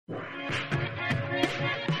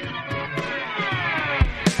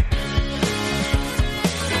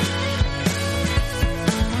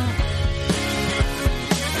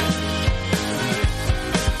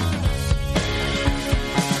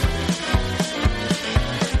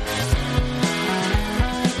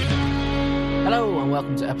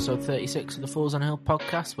welcome to episode 36 of the Fools on Hill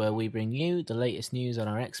podcast, where we bring you the latest news and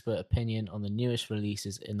our expert opinion on the newest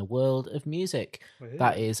releases in the world of music.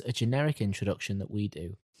 That is a generic introduction that we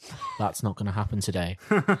do. That's not going to happen today.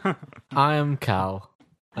 I am Cal,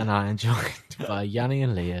 and I am joined by Yanni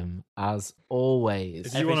and Liam, as always.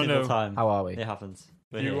 If you want to know time how are we? it happens.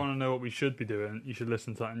 If you want to know what we should be doing, you should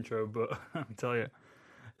listen to that intro. But I tell you,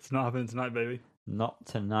 it's not happening tonight, baby. Not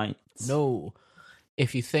tonight. No.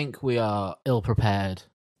 If you think we are ill prepared,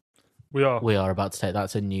 We are. we are about to take that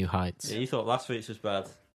to new heights. Yeah, you thought last week's was bad.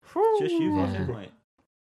 Whew. Just you, Yeah. wasn't it?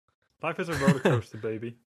 Life is a roller coaster,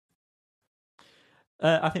 baby.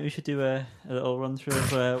 I think we should do a little run through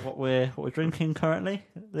of what we're drinking currently.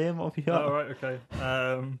 Liam, what have you got? All right, okay.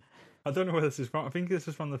 I don't know where this is from. I think this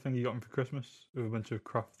is from the thing you got me for Christmas with a bunch of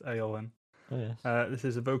craft ale in. Oh, yes. This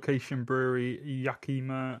is a Vocation Brewery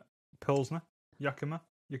Yakima Pilsner. Yakima.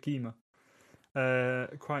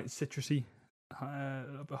 Quite citrusy,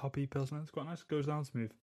 a bit hoppy Pilsner. It's quite nice. Goes down smooth.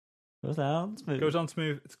 Goes down smooth. Goes down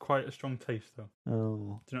smooth. It's quite a strong taste, though.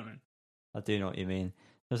 Oh, Do you know what I mean? I do know what you mean.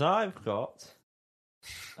 Because I've got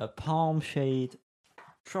a Palm Shade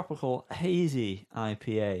Tropical Hazy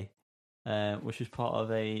IPA, which is part of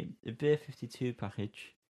a Beer 52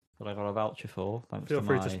 package that I got a voucher for. Thanks Feel to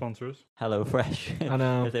free my to sponsor us. HelloFresh. I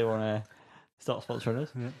know. If they want to start sponsoring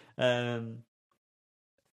us. Yeah.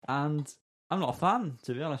 And I'm not a fan,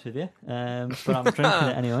 to be honest with you, but I'm drinking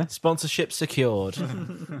it anyway. Sponsorship secured.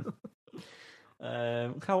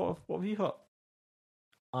 Carl, what have you got?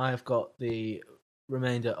 I've got the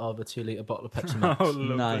remainder of a 2-litre bottle of Pepsi Max. Oh,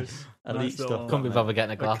 lovely. Nice. Elite Nice stuff. little- Couldn't be mate. bothered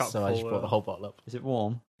getting a glass, cup so I just full, brought the whole bottle up. Is it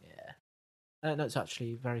warm? Yeah. No, it's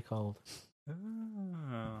actually very cold.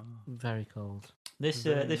 Ah. Very cold. This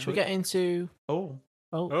Very this Should we week. get into... Oh,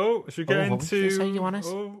 Oh, should we get what was you into... gonna say, Johannes?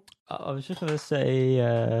 Oh, I was just going to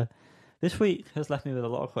say this week has left me with a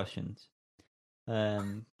lot of questions.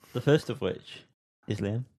 The first of which is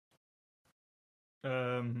Liam.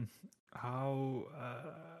 how...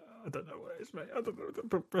 I don't know what it is, mate. I don't know. Don't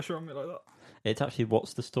put pressure on me like that. It's actually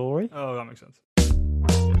what's the story? Oh, that makes sense.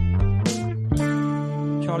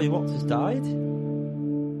 Charlie Watts has died.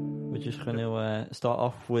 We're just going to start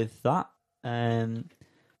off with that.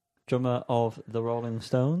 Drummer of the Rolling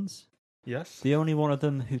Stones. Yes. The only one of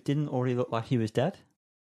them who didn't already look like he was dead.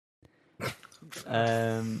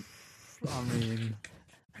 I mean...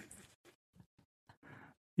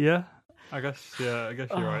 Yeah. I guess you're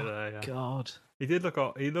right there, yeah. God. He did look...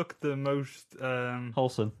 He looked the most...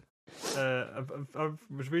 Wholesome. I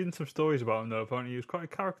was reading some stories about him, though. Apparently he was quite a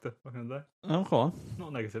character back in the day. Oh, go on.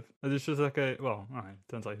 Not negative. It's just like a... Well, alright,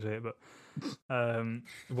 turns out you say it, but... at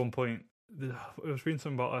one point... I was reading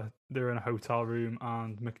something about they were in a hotel room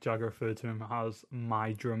and Mick Jagger referred to him as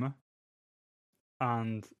my drummer,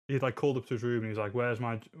 and he'd like called up to his room and he was like, where's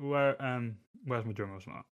my drummer or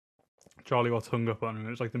something like that. Charlie Watts hung up on him. It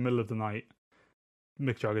was like the middle of the night.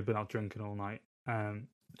 Mick Jagger had been out drinking all night.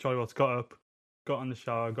 Charlie Watts got up, got in the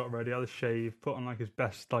shower, got ready, had a shave, put on like his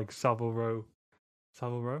best like Savile Row, is that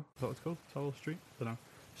what it's called? Savile Street? I don't know.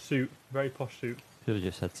 Suit, very posh suit. Should have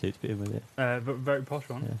just said suit to begin with it. But very posh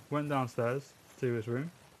one. Yeah. Went downstairs to his room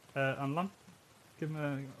and Lam gave him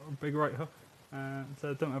a big right hook and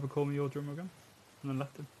said, "Don't ever call me your drummer again," and then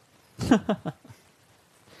left him.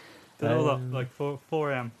 Did all that like 4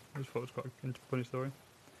 a.m. I just thought it was quite a funny story,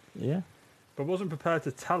 Yeah. but wasn't prepared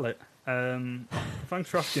to tell it. Thanks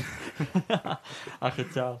for asking. I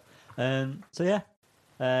could tell. So yeah,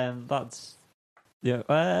 that's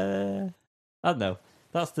I don't know.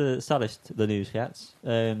 That's the saddest the news gets.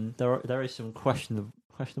 There is some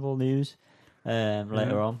questionable news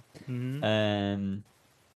later on. Mm-hmm.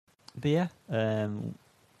 But yeah, Yeah,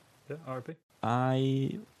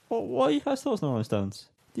 R.I.P. What are you guys' thoughts on the Rolling Stones?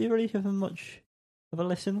 Do you really give them much of a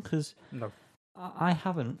listen? Because No, I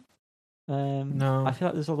haven't. No. I feel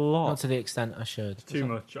like there's a lot. Not to the extent I should. too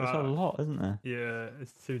much. There's a lot, isn't there? Yeah,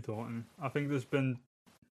 it's too daunting. I think there's been.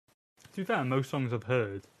 To be fair, most songs I've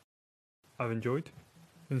heard, I've enjoyed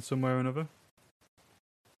in some way or another.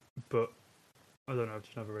 But I don't know. I've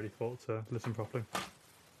just never really thought to listen properly.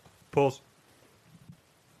 Pause.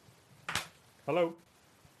 Hello.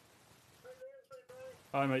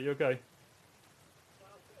 Hi, mate. You okay?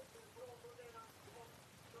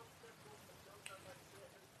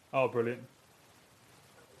 Oh, brilliant.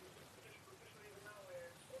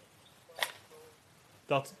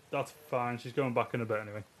 That's fine. She's going back in a bit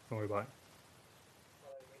anyway. Don't worry about it.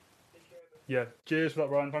 Yeah. Cheers for that,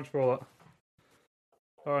 Brian. Thanks for all that.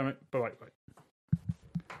 All right, mate. Bye.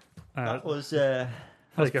 That was there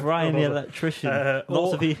you go. Brian the That was it. electrician.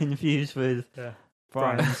 All- Not to be confused with Yeah.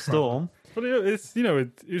 Brian Storm. But it's he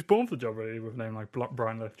was born for the job really with a name like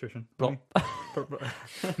Brian Electrician. Blop.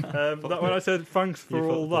 When I said thanks for You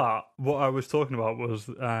all fucked that, what I was talking about was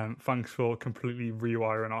thanks for completely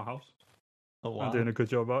rewiring our house. Oh, wow. I'm doing a good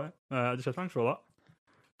job about it. I just said thanks for all that.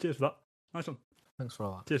 Cheers for that. Nice one. Thanks for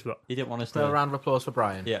all that. Cheers for that. You didn't want us So a to... round of applause for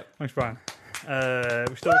Brian. Yeah. Thanks, Brian.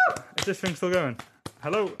 Is this thing still going?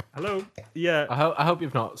 Hello? Yeah. I hope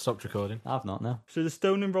you've not stopped recording. I've not, no. So the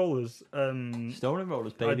Stone and Rollers. Stone and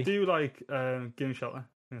Rollers, I baby. do like Give Me Shelter. I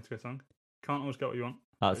think that's a good song. Can't Always Get What You Want.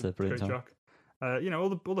 That's a brilliant Great song. track.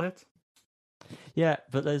 All the hits. Yeah,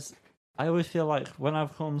 but I always feel like when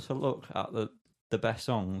I've come to look at the best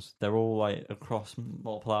songs, they're all like across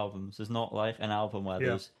multiple albums. There's not like an album where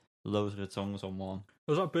there's loads of good songs on one.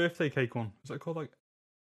 Was that Birthday Cake one? Is it called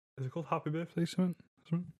Happy Birthday something?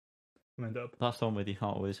 I made that up. That's the one where you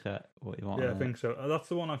can't always get what you want. Yeah, I think so. That's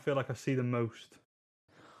the one I feel like I see the most.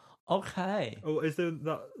 Okay. Oh, is there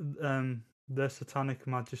that their Satanic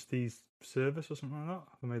Majesty's Service or something like that?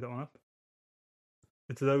 Have I made that one up?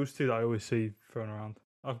 It's those two that I always see thrown around.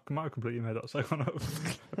 I might have completely made that second one up.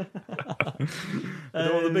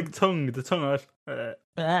 The tongue.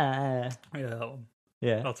 Yeah, that one.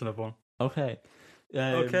 Yeah. That's another one. Okay.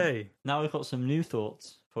 Okay. Now we've got some new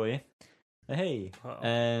thoughts for you. Hey,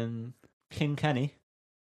 King Kenny,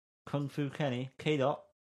 Kung Fu Kenny, K-Dot,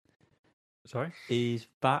 Sorry? is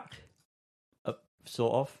back,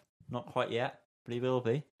 sort of, not quite yet, but he will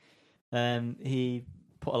be. He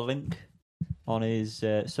put a link on his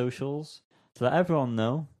socials to let everyone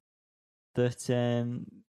know that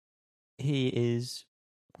he is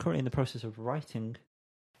currently in the process of writing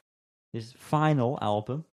his final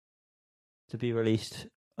album to be released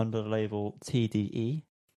under the label TDE,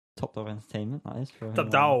 Top Dog Entertainment, that is. For Top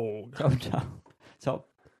Dog. Top Dog.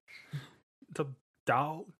 Top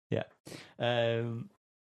Dog. Yeah.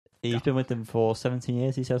 He's been with them for 17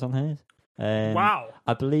 years, he says on his. Wow.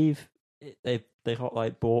 I believe they got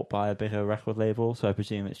like bought by a bigger record label, so I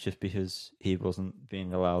presume it's just because he wasn't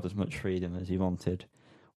being allowed as much freedom as he wanted,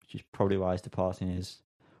 which is probably why he's departing his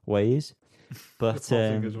ways. But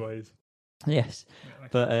Departing his ways. yes, Yeah,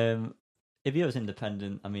 but if he was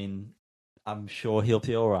independent, I mean, I'm sure he'll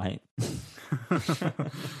be all right. I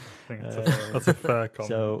think that's a fair comment.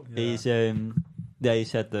 So yeah. he's he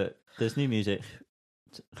said that there's new music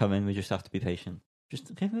coming. We just have to be patient.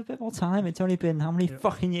 Just give him a bit more time. It's only been how many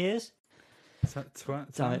fucking years? Is that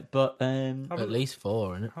Damn it! But At least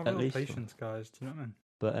 4, isn't it? have a little patience, guys. Do you know what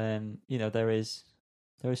I mean? But there is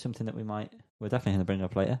something that we're definitely going to bring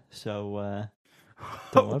up later. So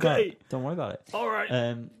don't worry about it. Don't worry about it. All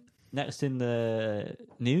right. Next in the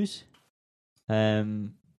news,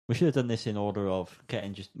 we should have done this in order of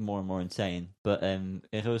getting just more and more insane. But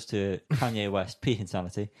it goes to Kanye West, peak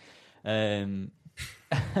insanity. As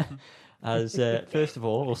first of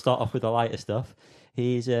all, we'll start off with the lighter stuff.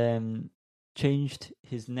 He's changed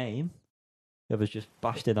his name. It was just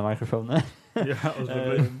bashed in the microphone there. Yeah, that was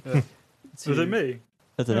lovely. Yeah. Was it me?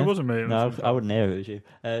 I don't know. It wasn't me. No, I wouldn't hear it was you.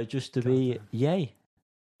 Just to be Ye.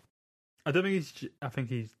 I don't think I think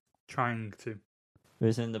he's trying to. He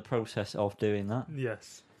was in the process of doing that.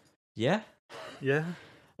 Yes. Yeah. Yeah.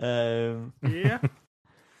 Yeah.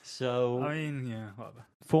 So I mean, yeah, whatever.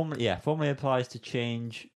 formally applies to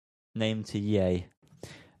change name to Ye.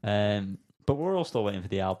 But we're all still waiting for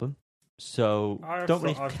the album, so don't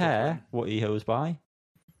really care what he goes by.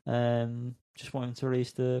 Just want him to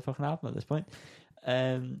release the fucking album at this point.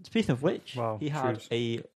 Speaking of which, he had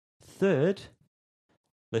a third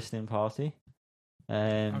listening party,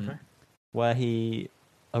 where he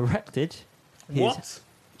erected his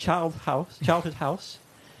childhood house,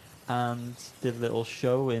 and did a little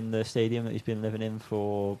show in the stadium that he's been living in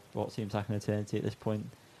for what seems like an eternity at this point.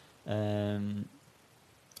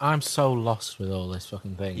 I'm so lost with all this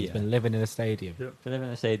fucking thing. He's Yeah. been living in a stadium. Yep. Been living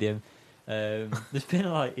in a stadium. There's been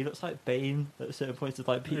like, he looks like Bane at certain points. Of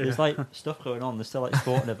like, there's like stuff going on. There's still like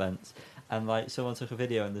sporting events, and like someone took a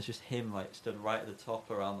video, and there's just him like stood right at the top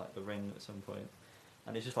around like the ring at some point,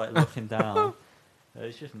 and he's just like looking down.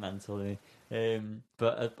 It's just mental to me.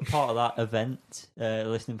 But a part of that event,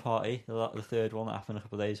 listening party, the third one that happened a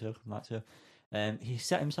couple of days ago, he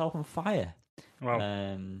set himself on fire.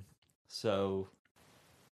 Wow. So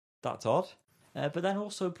that's odd. But then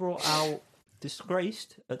also brought out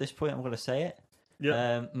disgraced, at this point I'm going to say it,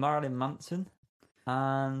 Marilyn Manson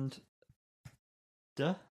and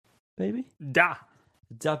Da Baby? Da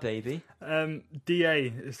Baby. DA,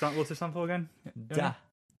 what's it stand for again? Da.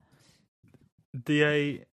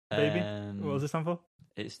 DA Baby? What does it stand for?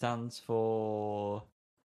 It stands for,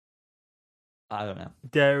 I don't know.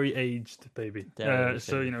 Dairy aged baby. Dairy-aged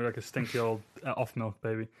so, baby. like a stinky old off milk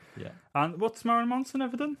baby. Yeah. And what's Marilyn Manson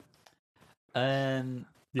ever done?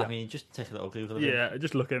 Yeah. I mean, just take a little Google of him. Yeah,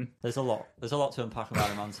 just look him. There's a lot to unpack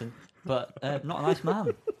about Manson, but not a nice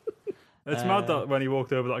man. It's mad that when he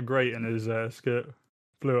walked over that grate and his skirt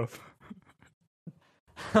flew off.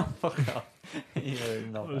 Fuck off.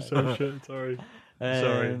 Not That was bad. so shit, sorry.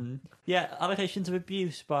 Sorry. Yeah, allegations of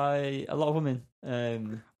abuse by a lot of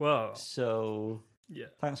women. Well, So yeah,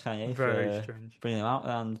 thanks, Kanye, very for strange. bringing him out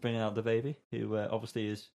and bringing out the baby, who obviously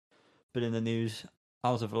has been in the news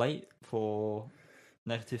as of late for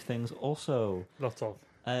negative things also. Lots of.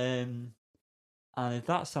 And if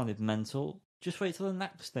that sounded mental, just wait till the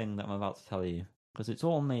next thing that I'm about to tell you. Because it's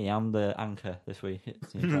all me. I'm the anchor this week. It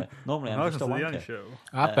seems like. Normally, I'm Welcome just a to the Yanni wanker. show.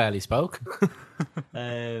 I barely spoke.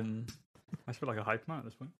 I feel like a hype man at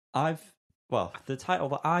this point. The title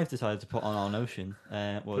that I've decided to put on our Notion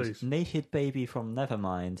was Please. "Naked Baby from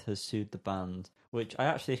Nevermind has sued the band," which I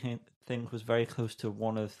actually think was very close to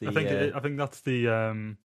one of the. I think that's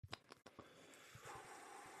the.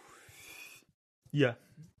 Yeah,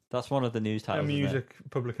 That's one of the news a titles. isn't it? music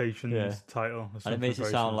publication's Yeah. title. or And it something makes it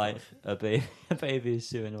very sound similar. like a baby is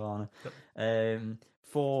suing Nirvana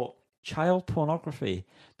for child pornography.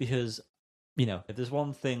 Because, if there's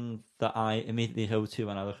one thing that I immediately go to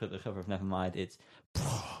when I look at the cover of Nevermind, it's,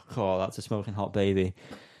 oh, that's a smoking hot baby.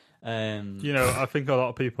 I think a lot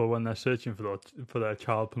of people, when they're searching for their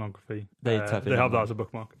child pornography, They they type in have that Nevermind. as a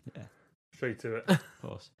bookmark. Yeah. Straight to it. Of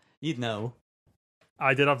course. You'd know.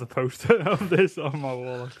 I did have the poster of this on my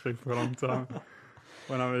wall actually for a long time.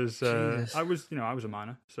 When I was, Jesus. I was a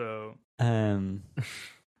minor, so Um,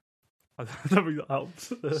 I don't think that helps.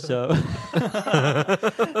 so,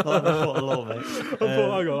 not a law, mate. I thought,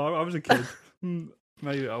 hang on, I was a kid.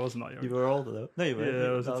 Maybe I wasn't that young. You were older though. No, you weren't. Yeah,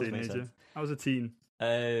 I was That a does make teenager. sense. I was a teen.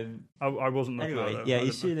 Um, I wasn't looking at Anyway, it. yeah, I you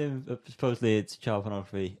didn't sued him. Supposedly, it's child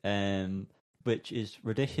pornography, which is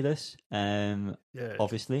ridiculous. know. Yeah,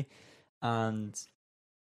 Obviously, and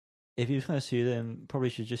if he was going to sue them, probably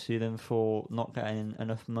should just sue them for not getting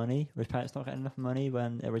enough money. His parents not getting enough money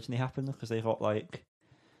when it originally happened because they got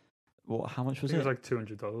how much was it it? was like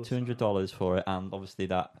 $200. $200 for it, and obviously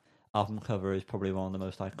that album cover is probably one of the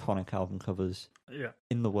most iconic album covers Yeah,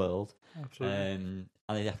 in the world. absolutely.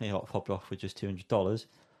 And they definitely got fobbed off with just $200.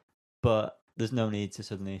 But there's no need to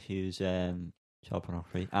suddenly accuse child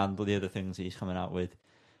pornography. And the other things that he's coming out with,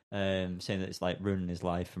 saying that it's like ruining his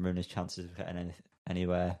life and ruining his chances of getting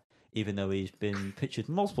anywhere, even though he's been pictured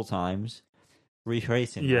multiple times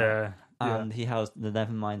recreating that. Yeah, And he has the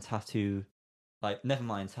Nevermind tattoo,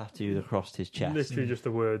 Nevermind tattooed across his chest. literally just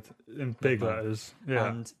a word in big Nevermind. letters. Yeah,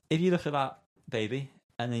 And if you look at that baby,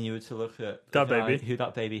 and then you were to look at That the guy baby. who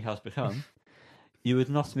that baby has become, you would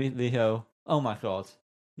not immediately go, "Oh my god,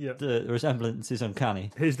 yeah. the resemblance is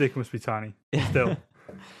uncanny." His dick must be tiny still.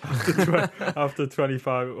 after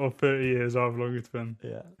 25 or 30 years, however long it's been.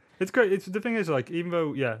 Yeah. It's great. The thing is, even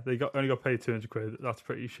though they only got paid £200, that's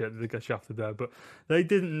pretty shit. They get shafted there, but they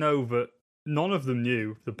didn't know that. None of them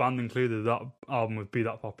knew, the band included, that album would be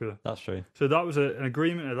that popular. That's true. So that was an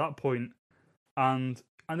agreement at that point, and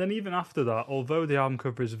then even after that, although the album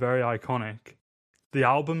cover is very iconic, the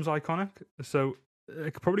album's iconic. So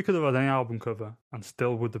it probably could have had any album cover and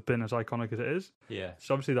still would have been as iconic as it is. Yeah.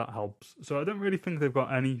 So obviously that helps. So I don't really think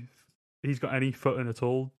he's got any footing at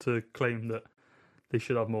all to claim that they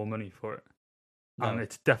should have more money for it. No. And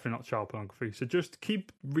it's definitely not child pornography. So just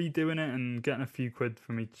keep redoing it and getting a few quid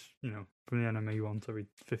from each, from the NME once every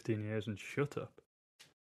 15 years and shut up.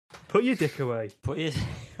 Put your dick away. Put it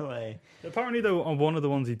away. Apparently, though, on one of the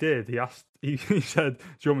ones he did, he said, "Do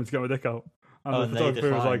you want me to get my dick out?" And Oh, the and they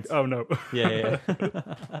photographer was like, declined. "Oh no." Yeah.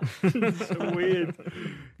 It's so weird.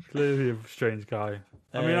 Clearly a strange guy.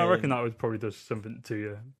 I mean, I reckon Um, that would probably does something to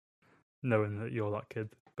you, knowing that you're that kid.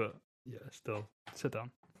 But yeah, still, sit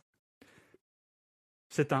down.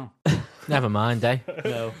 Sit down. Never mind, eh?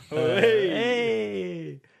 No.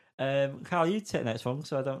 Hey. Carl, you take the next one,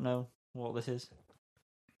 so I don't know what this is.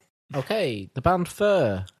 Okay, the band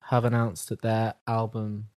Fur have announced that their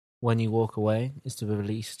album When You Walk Away is to be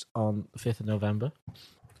released on the 5th of November.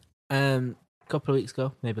 A couple of weeks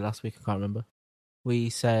ago, maybe last week, I can't remember, we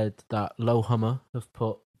said that Low Hummer have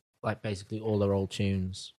put basically all their old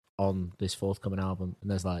tunes on this forthcoming album, and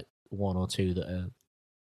there's one or two that are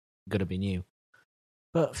going to be new.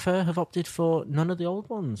 But Fur have opted for none of the old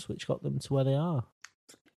ones, which got them to where they are,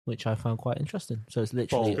 which I found quite interesting. So it's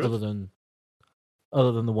literally Good.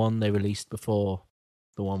 other than the one they released before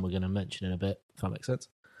the one we're going to mention in a bit, if that makes sense.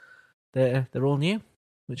 They're all new,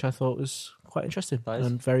 which I thought was quite interesting That is.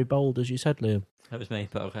 and very bold, as you said, Liam. That was me,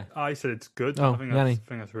 but okay. I said it's good. Oh, I think Yanni.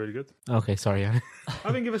 that's really good. Okay, sorry, Yanni.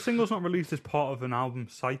 I think if a single's not released as part of an album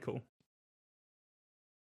cycle,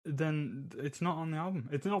 then it's not on the album.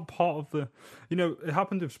 It's not part of the. It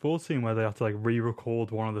happened with Sports Team where they had to like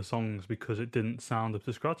re-record one of the songs because it didn't sound up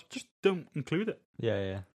to scratch. Just don't include it.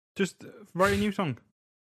 Yeah. Just write a new song.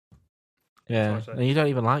 Yeah, That's what I say. and you don't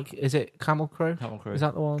even like. Is it Camel Crow? Camel Crow. Is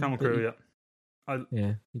that the one? Camel that Crew, you- yeah.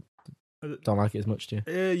 Yeah. You don't like it as much, do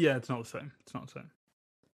you? Yeah, it's not the same. It's not the same.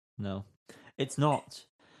 No, it's not.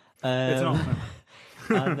 It's not.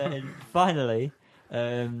 And then finally,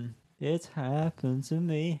 it happened to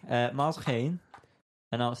me. Miles Kane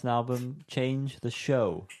announced an album, Change the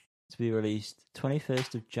Show, to be released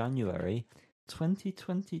 21st of January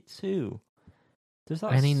 2022. Does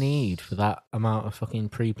that Any need for that amount of fucking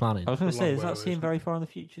pre-planning? I was going to It's a say, long does way that away, seem isn't very far in the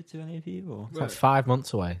future to any of you? Or? It's like 5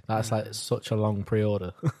 months away. That's like such a long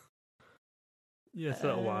pre-order. Yeah, it's a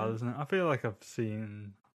little while, isn't it? I feel like I've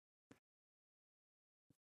seen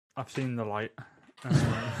the light. I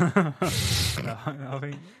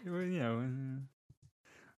think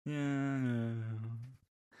yeah.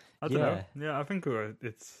 I don't know. Yeah, I think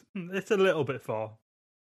it's a little bit far.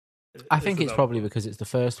 I think it's a probably little because it's the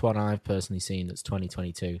first one I've personally seen that's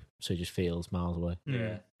 2022, so it just feels miles away. far.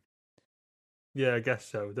 Yeah. Yeah, I guess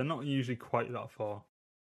so. They're not usually quite that far.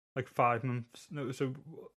 Like 5 months. No, so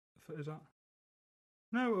is that?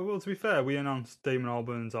 No, well, to be fair, we announced Damon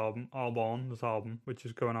Albarn's album, which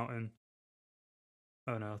is going out in.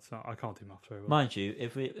 Oh no, it's not. I can't do maths very well. Mind you,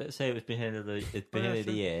 if we let's say it was beginning of the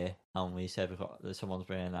year, and we said someone's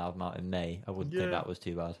bringing an album out in May, I wouldn't think that was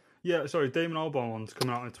too bad. Yeah, sorry, Damon Albarn one's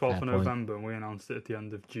coming out on the 12th of Fair point. November, and we announced it at the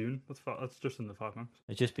end of June. That's just under 5 months.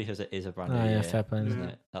 It's just because it is a brand Oh, new yeah, year, fair play. isn't Yeah.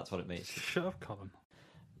 it? That's what it means. Shut up, Colin.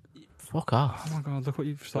 Fuck off. Oh my god, look what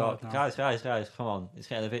you've started now. Guys, come on. It's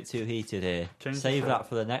getting a bit too heated here. Change the Save show. that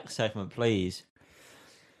for the next segment, please.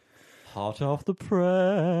 Hot off the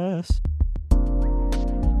press.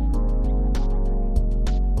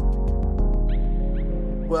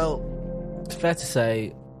 Well, it's fair to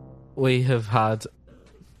say we have had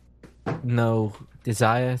no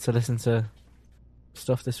desire to listen to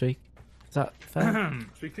stuff this week. Is that fair?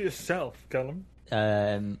 Speak for yourself, Callum.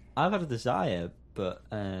 I've had a desire, but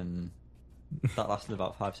that lasted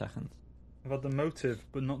about 5 seconds. I've had the motive,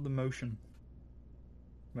 but not the motion.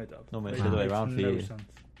 Made that up. Normally it's the other way Makes around for no you. sense.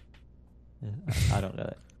 Yeah, I don't get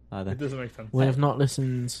it either. It doesn't make sense. We have not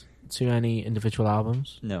listened to any individual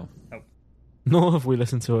albums, No. nor have we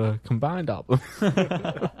listened to a combined album.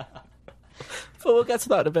 But we'll get to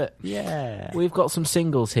that in a bit. Yeah. We've got some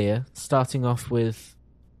singles here, starting off with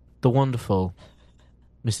the wonderful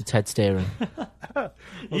Mr. Ted Steering.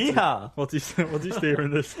 Yeah. What's he steering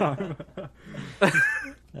this time?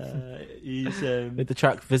 He's With the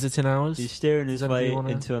track Visiting Hours. he's steering his Does anybody way wanna-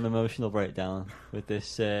 into an emotional breakdown with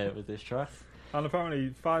this track. And apparently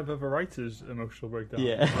 5 other writers' emotional breakdown.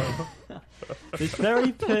 Yeah. This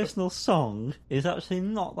very personal song is actually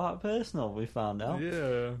not that personal, we found out.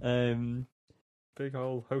 Yeah. Big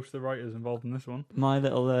whole host of writers involved in this one. My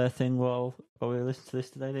little thing while we were listening to this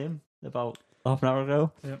today, Liam, about half an hour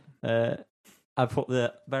ago. Yep. I put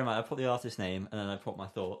the artist name and then I put my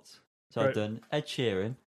thoughts. So I've Right. done Ed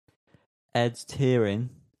Sheeran, Ed's tearing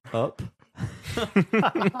up,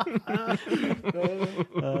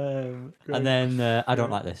 and then I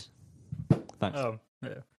don't like this. Thanks. Oh, yeah.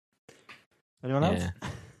 Anyone else? Yeah.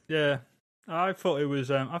 Yeah. I thought it was,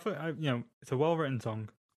 it's a well-written song.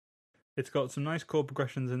 It's got some nice chord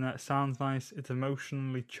progressions in there. It sounds nice. It's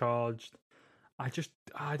emotionally charged. I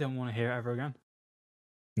don't want to hear it ever again.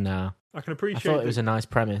 Nah. I can I appreciate thought it was a nice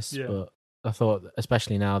premise, Yeah. but I thought,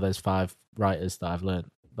 especially now there's 5 writers that I've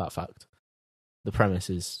learnt that fact, the premise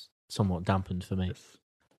is somewhat dampened for me.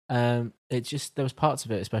 Yes. It just, there was parts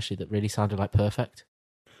of it especially that really sounded like perfect.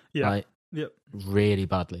 Yeah. Like, Yep. really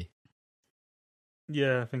badly.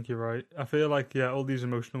 Yeah, I think you're right. I feel like, all these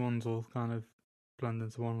emotional ones will kind of blend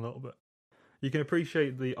into one a little bit. You can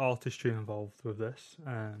appreciate the artistry involved with this.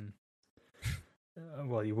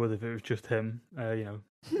 Well, you would if it was just him,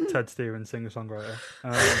 Ted Steering, singer-songwriter.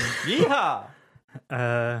 Yeah.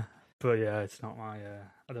 But yeah, it's not my.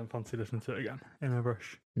 I don't fancy listening to it again in a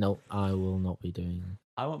rush. No, I will not be doing.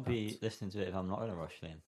 I won't be listening to it if I'm not in a rush,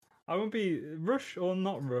 Liam. I won't be rush or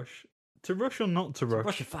not rush. To rush or not to rush.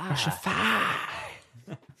 Rush of fire.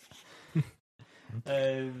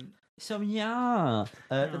 The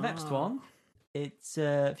next one, it's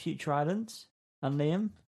Future Islands and Liam,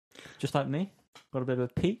 just like me, got a bit of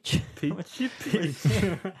a peach. Peachy peach.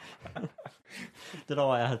 Don't know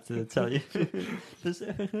why I had to tell you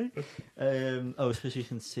specifically. It's because you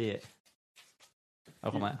can see it.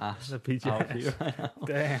 I've got my ass The peachy out for you ass. right now.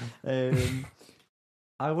 Damn.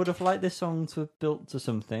 I would have liked this song to have built to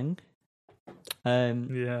something.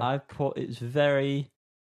 Yeah. I put it's very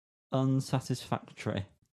unsatisfactory.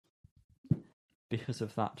 because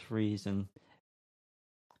of that reason.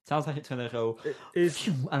 Sounds like it's going to go Is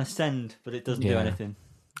and ascend, but it doesn't do Yeah. anything.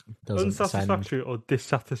 Doesn't unsatisfactory or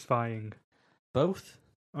dissatisfying? Both.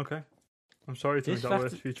 Okay. I'm sorry to make that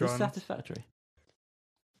worse for you, Trying. Dissatisfactory.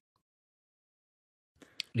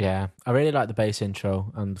 Yeah, I really like the bass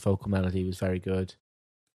intro, and the vocal melody was very good.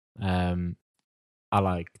 I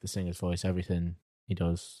like the singer's voice. Everything he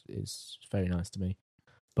does is very nice to me.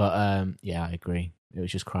 But yeah, I agree. It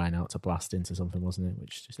was just crying out to blast into something, wasn't it?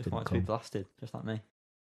 Which just didn't want to be come. blasted, just like me.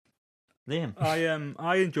 Liam.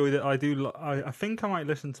 I enjoyed it. I do. I think I might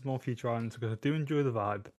listen to more Future Islands because I do enjoy the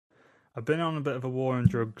vibe. I've been on a bit of a war on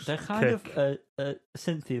drugs. They're kind kick. of a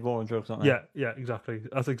synthy war on drugs, aren't they? Yeah, exactly.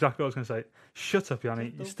 That's exactly what I was going to say. Shut up,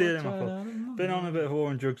 Yanni. You're stealing my thought. Been on a bit of a war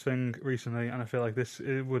on drugs thing recently, and I feel like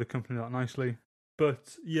it would accompany that nicely.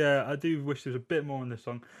 But yeah, I do wish there was a bit more in this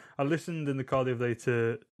song. I listened in the car the other day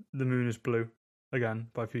to "The Moon Is Blue" again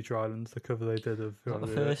by Future Islands, the cover they did of. One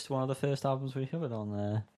of the first albums we covered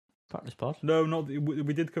on Practice Pod. No, not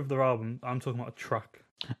we did cover their album. I'm talking about a track.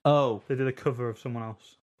 Oh, They did a cover of someone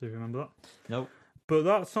else. Do you remember that? nope. But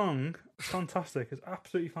that song is fantastic. It's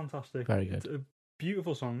absolutely fantastic. Very good. It's a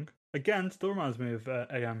beautiful song. Again, still reminds me of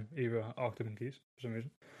AM era Arctic Monkeys for some reason.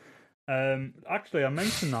 Actually, I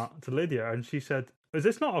mentioned that to Lydia, and she said, "Is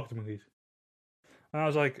this not Arctic Monkeys?" And I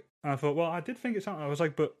was like, I thought, well, I did think it sounded. I was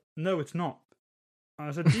like, but no, it's not. And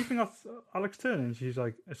I said, do you think that's Alex Turner? And she's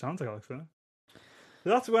like, it sounds like Alex Turner. So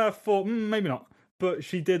that's where I thought, maybe not. But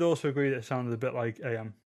she did also agree that it sounded a bit like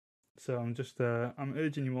AM. So I'm just, I'm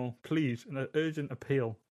urging you all, please, an urgent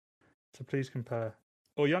appeal to please compare.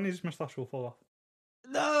 Or Yanni's moustache will fall off.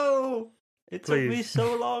 No! It took me Please.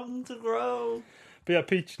 so long to grow. But yeah,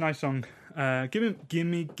 Peach, nice song.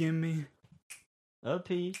 Gimme. A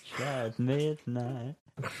peach at midnight.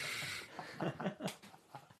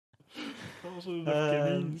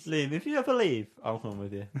 Liam, if you ever leave, I'll come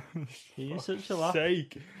with you. You're such a laugh.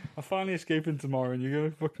 Sake. I'm finally escaping tomorrow and you're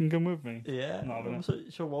going to fucking come with me. Yeah, Not having I'm it.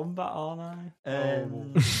 such a wombat, aren't I?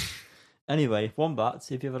 Oh. Anyway,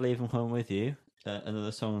 Wombats, if you ever leave them home with you,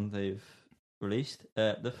 another song they've released.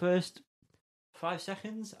 The first 5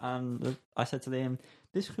 seconds, and I said to Liam,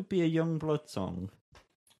 this could be a Young Blood song.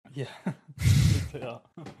 Yeah. Yeah.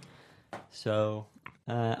 So,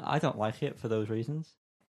 I don't like it for those reasons.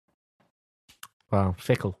 Wow,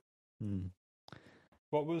 fickle.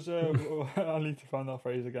 What was, I need to find that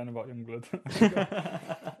phrase again about Youngblood.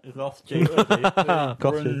 Goth J. Goody.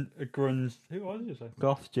 Grunge. Who was you say?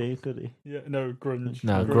 Goth J. Goody. Yeah, no, grunge.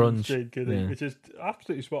 No, grunge. Jade Goody, Yeah. which is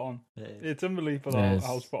absolutely spot on. It is. It's unbelievable Yes.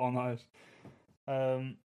 how spot on that is.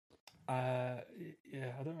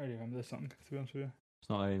 Yeah, I don't really remember this song, to be honest with you. It's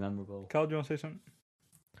not very memorable. Carl, do you want to say something?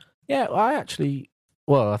 Yeah, I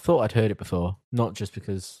thought I'd heard it before, not just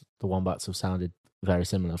because the Wombats have sounded very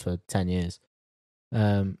similar for 10 years.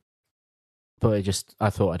 But I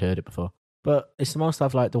thought I'd heard it before. But it's the most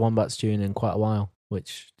I've liked the Wombats tune in quite a while,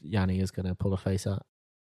 which Yanni is going to pull a face at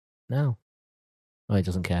now. Oh, he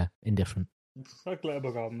doesn't care. Indifferent. That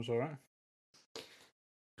Glitterbug album's alright.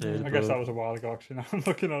 Yeah, I guess that was a while ago, actually. Now I'm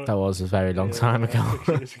looking at it. That was a very long time ago. 6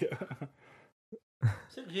 years ago.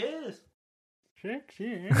 6 years. 6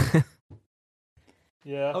 years?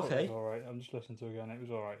 Yeah, I thought Okay. it was alright. I'm just listening to it again. It was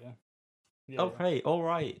alright, yeah. Okay, all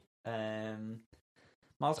right.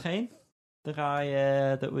 Miles Kane, the guy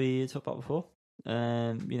that we talked about before,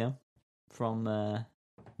 from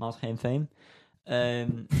Miles Kane fame.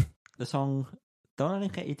 The song "Don't Let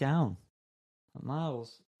It Get You Down."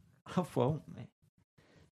 Miles, how won't me?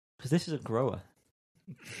 Because this is a grower,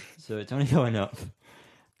 so it's only going up.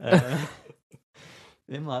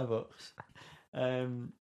 In my books,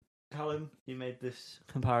 Callum, you made this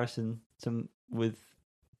comparison to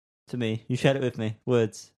me. You shared it with me.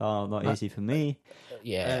 Words are not easy for me.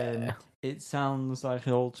 Yeah, It sounds like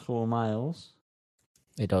old school Miles.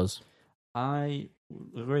 it does. I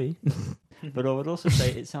agree, but I would also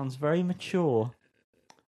say it sounds very mature.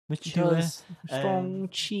 Mature. Strong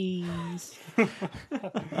cheese.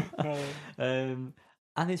 And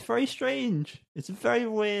it's very strange. It's a very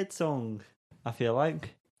weird song, I feel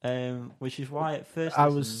like. Which is why at first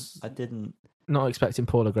I didn't. Not expecting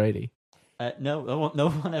Paul O'Grady. No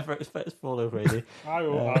one ever expects Paul O'Grady.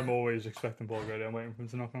 I'm always expecting Paul Grady. I'm waiting for him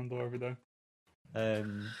to knock on the door every day.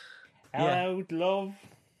 Hello, love.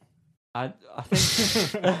 I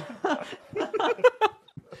think.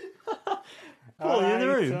 Paul, you in the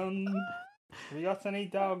room? Son. Have you got any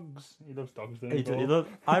dogs? He loves dogs, doesn't he?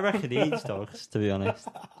 I reckon he eats dogs, to be honest.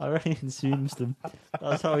 I reckon he consumes them.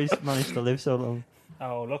 That's how he's managed to live so long.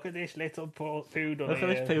 Oh, look at this little poodle. Look at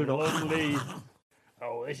this poodle. Lovely.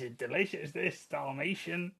 Oh, this is delicious, this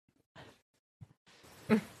Dalmatian.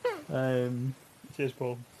 Cheers,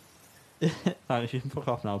 Paul. Thanks, you can fuck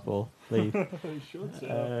off now, Paul. Leave. You should say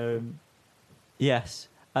that. Yes,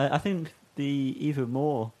 I think the even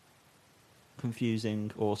more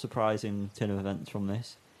confusing or surprising turn of events from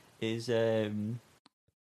this is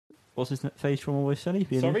what's his face from Always Sunny?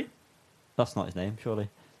 Sorry? That's not his name, surely.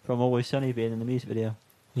 From Always Sunny being in the music video.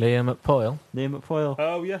 Liam McPoyle. Liam McPoyle.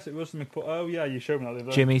 Oh, yes, it was McPoyle. Oh, yeah, you showed me that the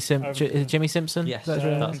other day. Jimmy Simpson? Yes, That's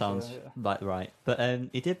right. that sounds right. But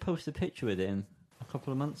he did post a picture with him a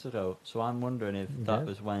couple of months ago, so I'm wondering if that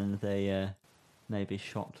was when they maybe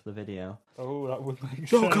shot the video. Oh, that would make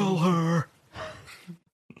sense. Don't call her!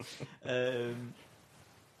 But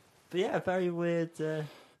yeah, a very weird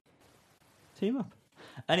team up.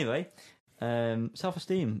 Anyway,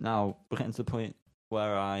 self-esteem. Now, we're getting to the point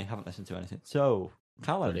where I haven't listened to anything. So,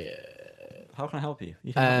 Callum, how can I help you?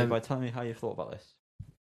 You can help me by telling me how you thought about this.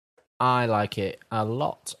 I like it a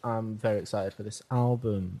lot. I'm very excited for this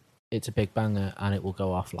album. It's a big banger and it will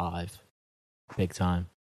go off live. Big time.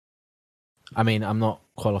 I mean, I'm not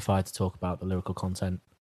qualified to talk about the lyrical content.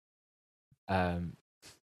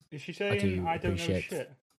 Is she saying I don't know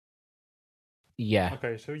shit? Yeah.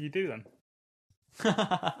 Okay, so you do then.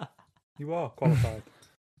 You are qualified.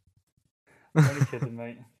 I'm only kidding,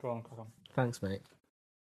 mate. Go on, crack on. Thanks, mate.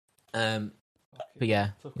 But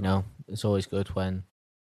yeah, you know, it's always good when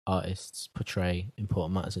artists portray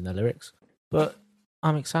important matters in their lyrics. But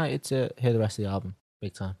I'm excited to hear the rest of the album.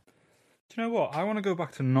 Big time. Do you know what? I want to go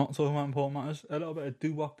back to not talking about important matters. A little bit of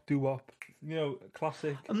doo-wop. You know,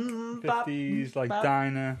 classic 50s, like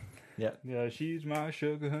Dinah. Yeah. Yeah, she's my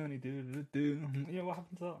sugar honey. Do. You know, what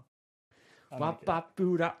happened to that?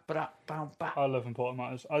 I love important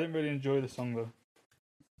matters. I didn't really enjoy the song, though.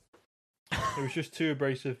 It was just too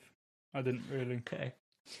abrasive. I didn't really. Okay.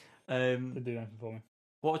 Didn't do anything for me.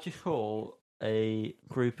 What would you call a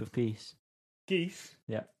group of geese? Geese?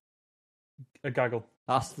 Yeah. A gaggle.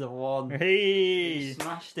 That's the one. Hey! He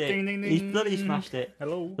smashed it. Ding, ding, ding. He's bloody smashed it.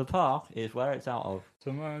 Hello. The park is where it's out of.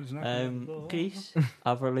 Geese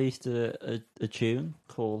have released a tune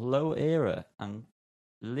called Low Era, and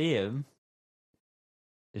Liam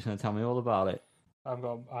is going to tell me all about it. I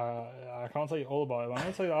can't tell you all about it, but I'm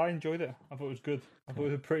going to tell you I enjoyed it. I thought it was good. I thought it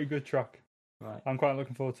was a pretty good track. Right. I'm quite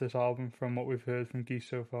looking forward to this album from what we've heard from Geese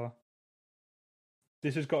so far.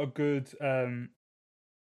 This has got a good,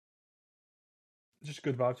 just a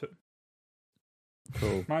good vibe to it.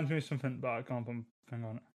 Cool. Reminds me of something, but I can't put my finger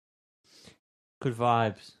on it. Good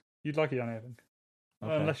vibes. You'd like it, Yanni, I think.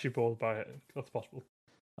 Okay. Unless you're bored by it. That's possible.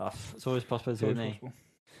 It's always possible to me. Possible.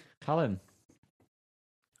 Callum.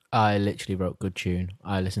 I literally wrote good tune.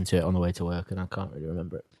 I listened to it on the way to work and I can't really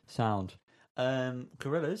remember it. Sound.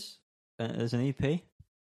 Gorillaz. There's an EP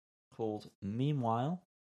called Meanwhile.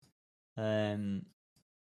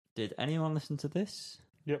 Did anyone listen to this?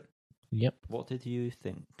 Yep. What did you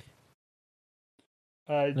think?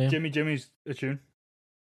 Jimmy's a tune.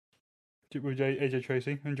 With AJ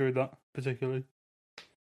Tracy. Enjoyed that particularly.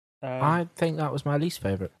 I think that was my least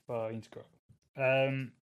favourite. Well, I need to go.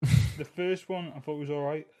 The first one I thought was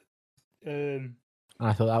alright.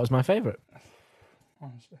 I thought that was my favourite.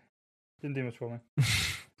 Honestly. Didn't do much for me.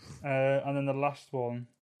 And then the last one,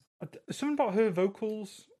 something about her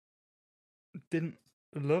vocals didn't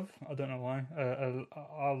love. I don't know why.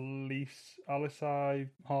 Alice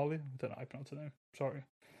Harley. I don't know how I pronounce her name. Sorry.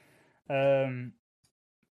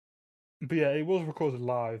 But yeah, it was recorded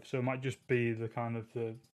live, so it might just be the kind of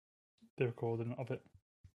the recording of it.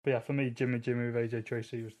 But yeah, for me, Jimmy with AJ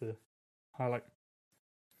Tracy was the highlight.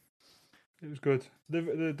 It was good.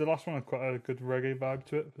 The last one had quite a good reggae vibe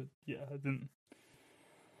to it, but yeah, I didn't.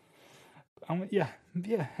 Yeah.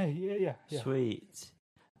 Sweet.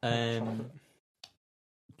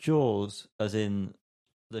 Jaws, as in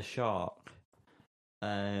the shark,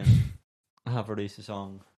 have released a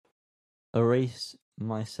song, Erase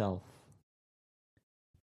Myself.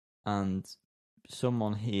 And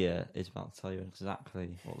someone here is about to tell you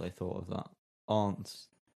exactly what they thought of that. Aren't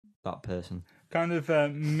that person? Kind of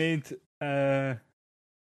mid... what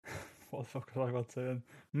the fuck was I about to say?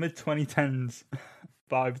 Mid 2010s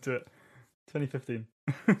vibe to it. 2015.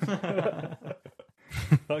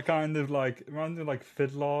 That kind of like reminds me of like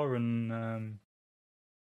Fiddler and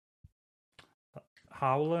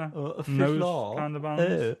Howler. Those kind of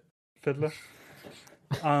bands. Fiddler.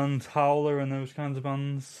 And Howler and those kinds of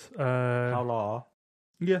bands. Howler.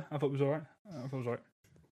 Yeah, I thought it was alright.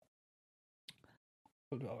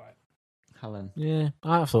 Helen. Yeah,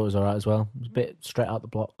 I thought it was alright as well. It was a bit straight out the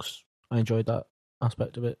blocks. I enjoyed that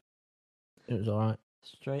aspect of it. It was alright.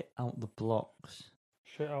 Straight out the blocks.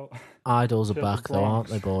 Straight out. Idols are back though, aren't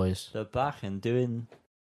they, boys? They're back and doing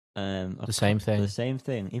the same thing. The same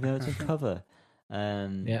thing, even though it's a cover.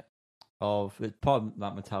 Yeah. Of it's part of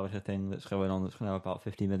that Metallica thing that's going on. That's going to have about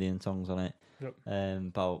 50 million songs on it. Yep.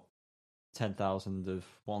 About 10,000 of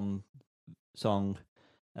one song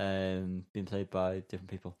being played by different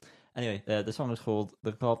people. Anyway, the song is called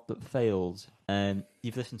 "The God That Failed."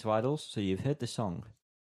 You've listened to Idols, so you've heard this song.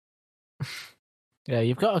 Yeah,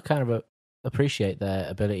 you've got to kind of appreciate their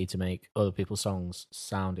ability to make other people's songs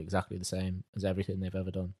sound exactly the same as everything they've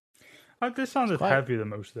ever done. This sounded quite- heavier than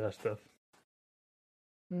most of their stuff.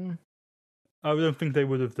 Mm. I don't think they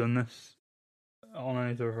would have done this on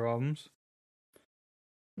any of their albums.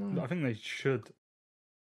 I think they should.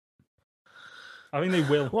 I think they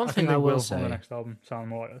will. One I thing think they I will on say- the next album sound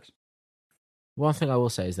more like this. One thing I will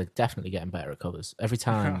say is they're definitely getting better at covers. Every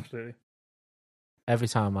time Absolutely.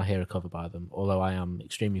 I hear a cover by them, although I am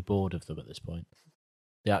extremely bored of them at this point,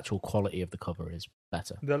 the actual quality of the cover is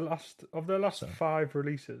better. Their last 5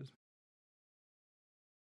 releases,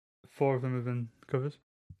 4 of them have been covers.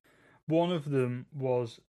 One of them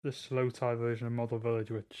was the slow tie version of Model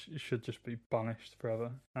Village, which should just be banished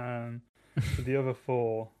forever. But the other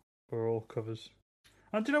 4 were all covers.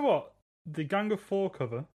 And do you know what? The Gang of 4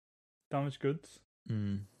 cover, Damaged Goods,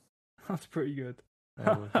 that's pretty good.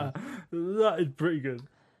 That is pretty good.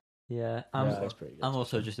 Yeah, That's pretty good. I'm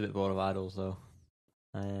also just a bit bored of Idols though,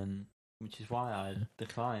 which is why I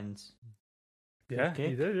declined. Yeah, Okay.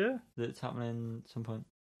 he did, yeah. That's happening at some point.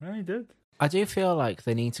 Yeah, he did. I do feel like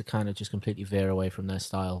they need to kind of just completely veer away from their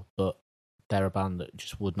style, but they're a band that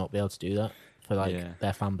just would not be able to do that for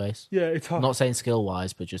their fan base. Yeah, it's hard. I'm not saying skill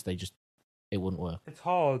wise, but it wouldn't work. It's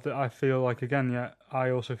hard. I feel like, again, yeah, I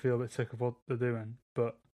also feel a bit sick of what they're doing,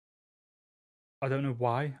 but I don't know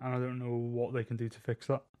why, and I don't know what they can do to fix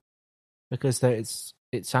that. Because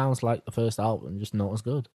it sounds like the first album, just not as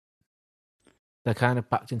good. They're kind of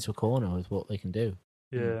backed into a corner with what they can do.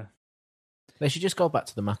 Yeah. They should just go back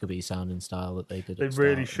to the Maccabee sounding style that they did. They at the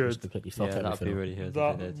really start and just should. completely fuck Yeah, that'd everything be up. really good if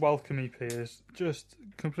That they did. Welcome EP is just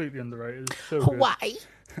completely underrated. It's so good. Hawaii.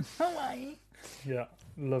 Hawaii. Yeah,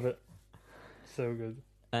 love it. So good.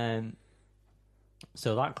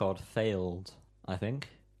 So that God failed, I think.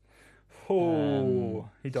 Oh,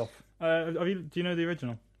 he doth. Do you know the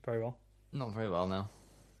original very well? Not very well now.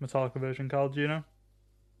 Metallica version, Carl, do you know?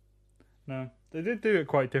 No. They did do it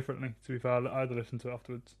quite differently, to be fair. I had to listen to it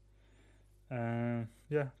afterwards.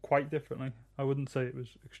 Yeah, quite differently. I wouldn't say it was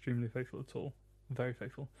extremely faithful at all. Very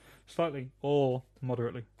faithful. Slightly, or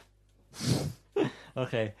moderately.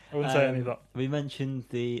 Okay. I wouldn't say any of that. We mentioned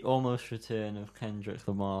the almost return of Kendrick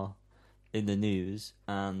Lamar in the news,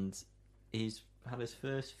 and he's had his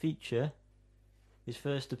first feature, his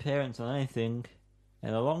first appearance on anything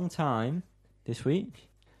in a long time this week,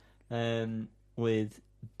 with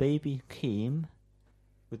Baby Keem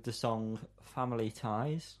with the song Family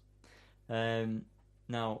Ties.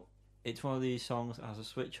 Now, it's one of these songs that has a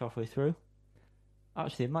switch halfway through.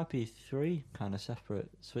 Actually, it might be 3 kind of separate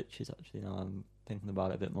switches, actually, now I'm thinking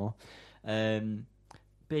about it a bit more.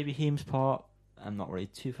 Baby Keem's part, I'm not really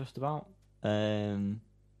too fussed about. But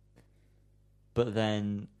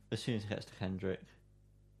then, as soon as it gets to Kendrick,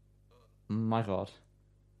 my God,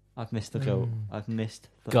 I've missed the goat. I've missed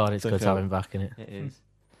the God, it's the good to goat. have him back in it. It is.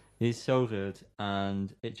 He's so good,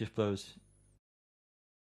 and it just blows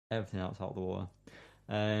everything else out of the water.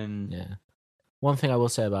 Yeah. One thing I will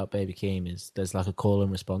say about Baby Keem is there's like a call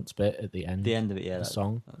and response bit at the end. The end of it, yeah. The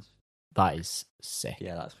song. That's, That is sick.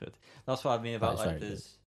 yeah, that's good. That's what I mean about That is like very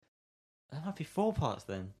there's. There might be 4 parts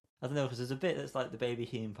then. I don't know because there's a bit that's like the Baby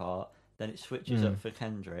Keem part, then it switches up for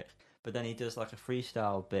Kendrick, but then he does like a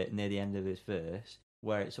freestyle bit near the end of his verse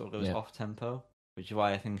where it sort of goes off tempo, which is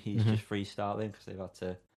why I think he's just freestyling because they've had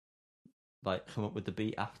to like come up with the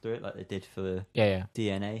beat after it, like they did for Yeah.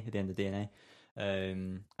 DNA at the end of DNA.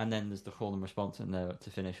 And then there's the call and response in there to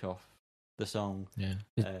finish off the song. Yeah.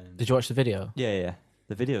 Did you watch the video? Yeah.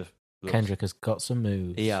 The video. Kendrick has got some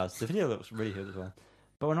moves. He has. The video looks really good as well.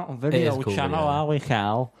 But we're not on video a cool channel, video. are we,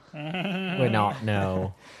 Cal? We're not,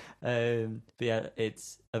 no. But yeah,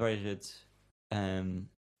 it's a very good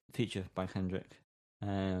feature by Kendrick.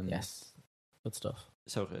 Yes. Good stuff.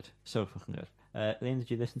 So good. So fucking good. Liam, did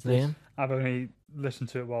you listen to this? Liam? I've only listened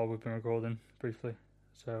to it while we've been recording, briefly.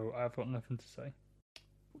 So I've got nothing to say.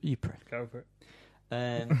 You prick. Go for it.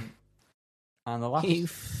 And the last... You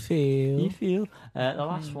feel... the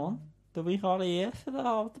last one that we got here for the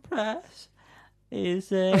Heart of the Press is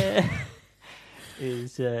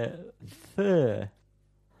fur.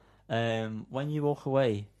 When you walk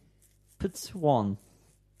away, puts one.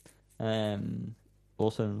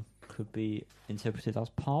 Also could be interpreted as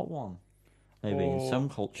part 1. Maybe in Or- some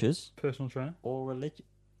cultures Personal trainer. or religion.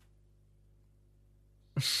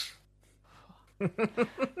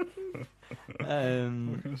 What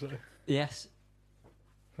can I say? Yes.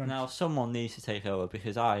 Thanks. Now someone needs to take over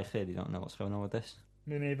because I clearly don't know what's going on with this.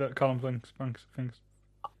 Me neither. Colin, thanks.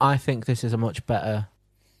 I think this is a much better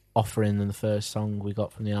offering than the first song we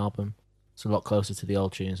got from the album. It's a lot closer to the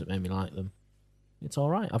old tunes that made me like them. It's all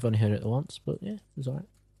right. I've only heard it once, but yeah, it's all right.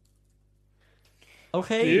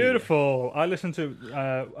 Okay. Beautiful. I listened to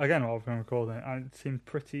again while I've been recording it, and it seemed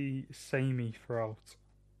pretty samey throughout.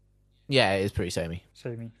 Yeah, it is pretty samey.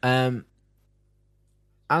 Samey.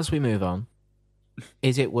 As we move on,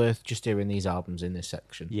 is it worth just doing these albums in this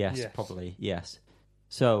section? Yes, probably. Yes.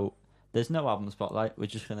 So there's no album spotlight. We're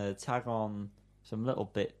just going to tag on some little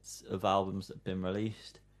bits of albums that have been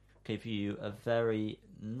released. Give you a very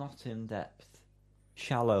not in depth,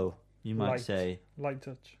 shallow, you might say, light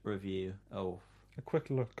touch review. Oh, a quick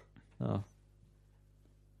look. Oh,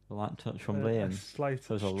 the light touch from A Liam slight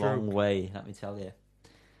goes a stroke. long way. Let me tell you.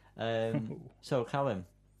 So Callum,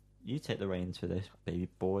 you take the reins for this, baby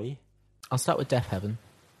boy. I'll start with Deaf Heaven,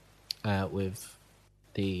 with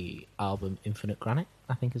the album Infinite Granite,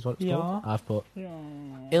 I think is what it's called. I've put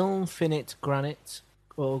Infinite Granite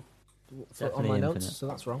on my notes, so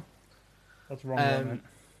that's wrong. That's wrong, isn't it?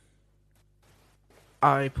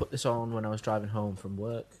 I put this on when I was driving home from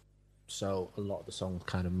work, so a lot of the songs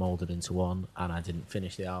kind of moulded into one, and I didn't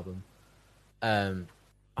finish the album.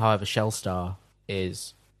 However, Shellstar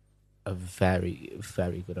is a very,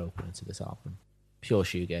 very good opener to this album. Pure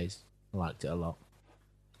shoegaze. I liked it a lot.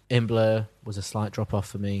 In Blur was a slight drop off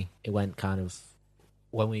for me. It went kind of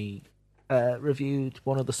when we reviewed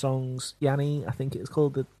one of the songs, Yanni, I think it was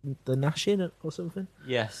called the Nashin or something.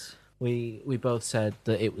 Yes. We both said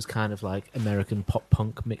that it was kind of like American pop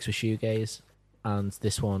punk mixed with shoegaze, and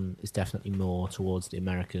this one is definitely more towards the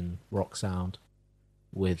American rock sound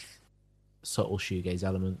with subtle shoegaze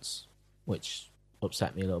elements, which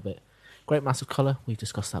upset me a little bit. Great Massive Colour, we've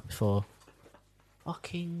discussed that before.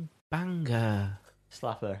 Fucking banger.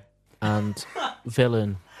 Slapper. And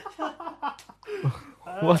Villain.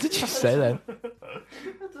 What did you say then? I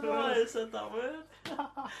don't know why I said that word.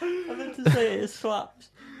 I meant to say it slaps,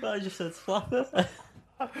 but I just said slapper.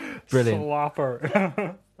 Brilliant.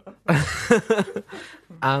 Slapper.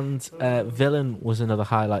 And Villain was another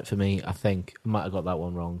highlight for me, I think. I might have got that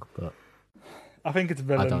one wrong, but I think it's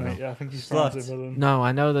Villain, I don't mate. know. Yeah, I think he's pronounced it Villain. no,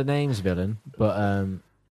 I know the name's Villain, but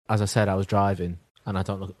as I said, I was driving, and I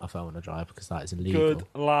don't look at my phone when I drive because that is illegal. Good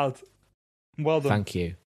lad. Well done. Thank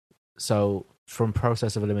you. So, from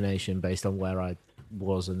process of elimination, based on where I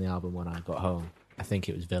was in the album when I got home, I think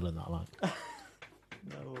it was Villain that I liked.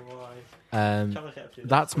 No,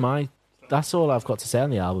 why? That's all I've got to say on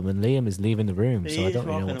the album, and Liam is leaving the room, so I don't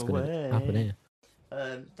really know what's walking going to away. happen here.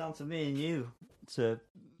 Down to me and you to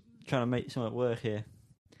trying to make something work here.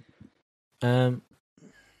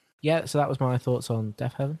 Yeah, so that was my thoughts on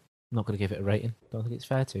Deaf Heaven. I'm not going to give it a rating. Don't think it's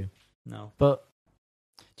fair to. No. But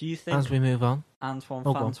do you think as we move on, Antoine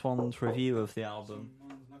go on. Fantoine's review of the album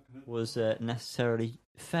was necessarily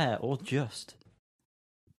fair or just?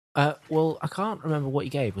 well, I can't remember what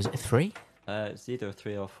you gave. Was it a 3? It's either a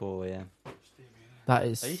 3 or 4, yeah. That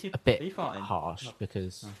is a bit farting? harsh No.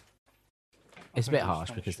 because No. it's a bit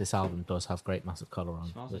harsh because this album does have Great Massive Colour on.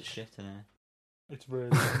 It smells like Which, shit in here. It's really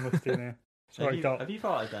musty in here. Sorry, Have you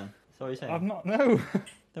farted then? Sorry, you're saying? I've not. No.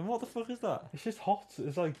 Then what the fuck is that? It's just hot.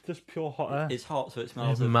 It's like just pure hot air. It's hot, so it it's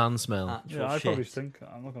smells a of man smell. actual Yeah, I shit. probably stink.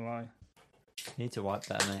 I'm not gonna lie. You need to wipe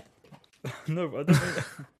better, mate. No, but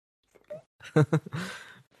I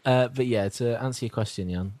don't. But yeah, to answer your question,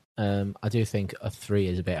 Jan, I do think a 3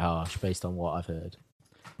 is a bit harsh based on what I've heard,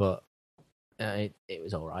 but it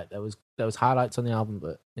was all right. There was highlights on the album,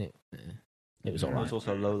 but it was all There's right.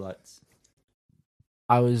 also lowlights.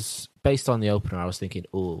 I was based on the opener. I was thinking,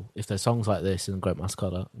 oh, if there's songs like this in Great Massive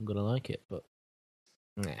Colour, I'm gonna like it. But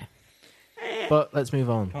nah. But let's move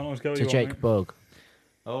on Can't always go to Jake Bugg.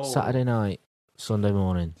 Oh, Saturday night, Sunday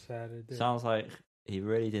morning. Saturday. sounds like he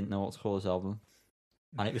really didn't know what to call his album,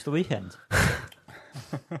 and it was the weekend.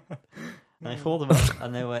 And I called them up,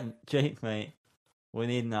 and they went, "Jake, mate, we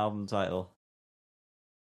need an album title.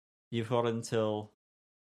 You've got until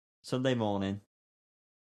Sunday morning."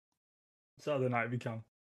 Saturday night if you can.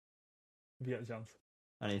 If you get a chance.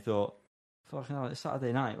 And he thought, "Fucking hell, it's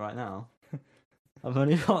Saturday night right now. I've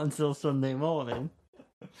only got until Sunday morning."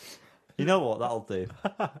 You know what? That'll do,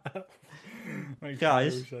 Makes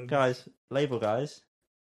guys. no sense. Guys, label guys.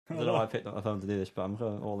 I don't know why I picked up my phone to do this, but I'm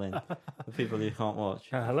going all in for people who can't watch.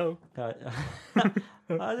 Hello. Guys,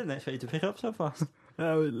 I didn't expect you to pick up so fast.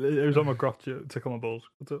 It was on my crotch to tick on my balls.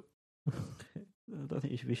 What's up? I don't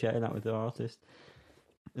think you should be sharing that with the artist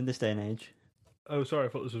in this day and age. Oh, sorry. I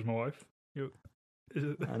thought this was my wife. Is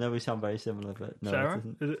it I know we sound very similar, but no, Sarah? it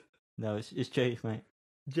isn't. Is it? No, it's Jake, mate.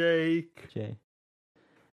 Jake. Jake.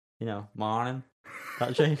 You know, morning.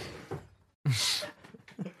 That Jake.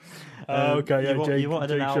 Okay, yeah, Jake. You wanted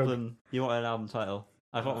Jake an Shug. album. You wanted an album title.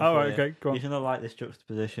 I've got one All for right, you. okay, go on. You're gonna like this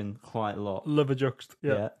juxtaposition quite a lot. Love a juxt.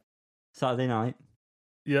 Yeah. Saturday night,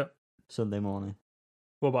 Yeah. Sunday morning.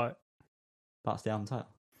 What about it? That's the album title.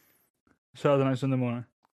 Saturday night, Sunday morning.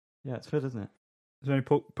 Yeah, it's good, isn't it? Is there any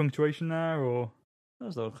punctuation there, or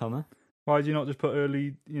There's a little comma. why do you not just put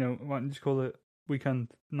early? Why don't you just call it weekend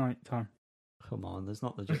night time? Come on, there's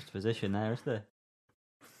not the juxtaposition there, is there?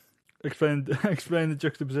 Explain the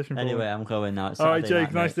juxtaposition. For Anyway, me. I'm going now. It's All right, Saturday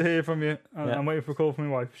Jake. night, Nice to hear from you. Yeah. I'm waiting for a call from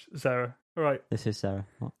my wife, Sarah. All right. This is Sarah.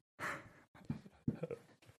 What?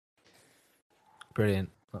 Brilliant.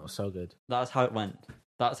 That was so good. That's how it went.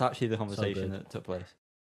 That's actually the conversation good. that took place.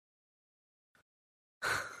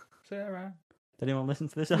 Sarah. Did anyone listen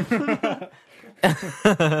to this?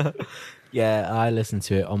 Yeah, I listened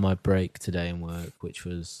to it on my break today in work, which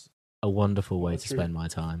was a wonderful way to true. spend my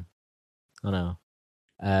time. I know.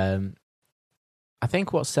 I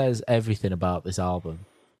think what says everything about this album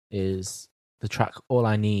is the track All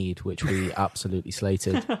I Need, which we absolutely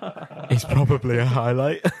slated, is probably a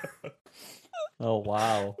highlight. Oh,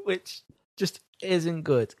 wow. Which just isn't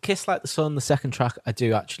good. Kiss Like the Sun, the second track, I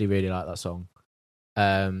do actually really like that song.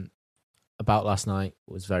 About Last Night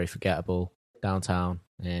was very forgettable. Downtown,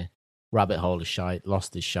 yeah. Rabbit Hole is shite.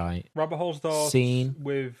 Lost is shite. Rabbit Hole starts Scene.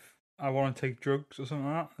 with "I want to take drugs" or something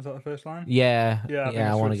like that. Is that the first line? Yeah, Yeah, I think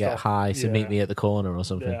I it's want to good get stuff. high, so Yeah. meet me at the corner or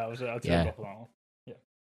something. Yeah, I'd say Yeah. off on that one.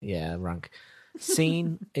 Yeah, rank.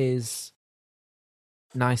 Scene is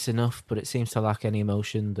nice enough, but it seems to lack any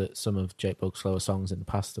emotion that some of Jake Bug's slower songs in the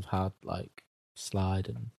past have had, like Slide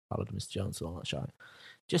and Ballad of Mr. Jones and all that shit.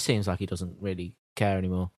 Just seems like he doesn't really care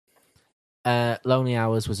anymore. Lonely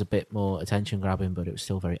Hours was a bit more attention grabbing, but it was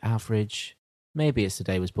still very average. Maybe It's the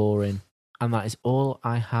Day was boring. And that is all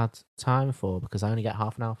I had time for because I only get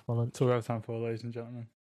half an hour for lunch. That's all we have time for, ladies and gentlemen.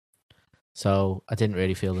 So I didn't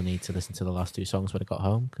really feel the need to listen to the last two songs when I got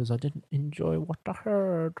home because I didn't enjoy what I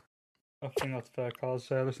heard. I think that's fair, Carl.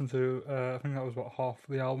 I listened to, I think that was half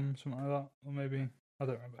the album, something like that, or maybe I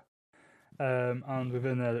don't remember. And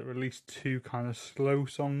within there, it released two kind of slow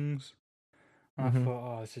songs. And I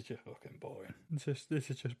thought, this is just fucking boring. This is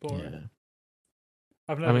just boring. Yeah.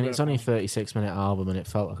 I've I never mean, been it's a only a fan- 36-minute album and it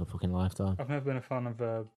felt like a fucking lifetime. I've never been a fan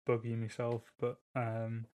of Buggy myself, but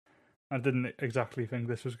I didn't exactly think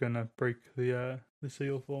this was going to break the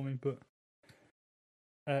seal for me, but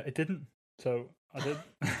it didn't. So I did.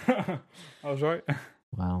 I was right.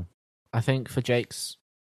 Wow. I think for Jake's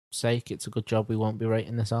sake, it's a good job we won't be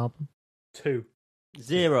rating this album. 2.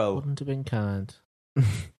 0. Wouldn't have been kind.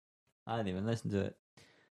 I didn't even listen to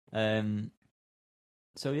it.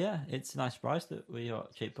 So yeah, it's a nice surprise that we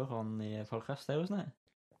got Jake Bug on the podcast today, wasn't it?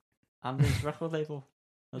 And his record label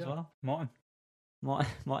as well. Martin.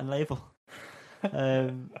 Martin label.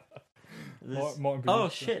 There's- Martin oh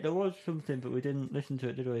produced it. shit, there was something, but we didn't listen to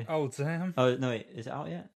it, did we? Oh, damn. Oh no, wait, is it out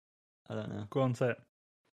yet? I don't know. Go on, say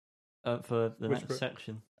it. For the Whisper next it.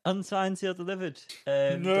 section, unsigned, sealed, delivered.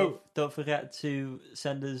 No. Don't forget to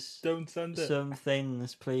send us Don't send it. some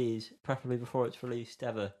things, please, preferably before it's released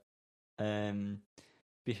ever,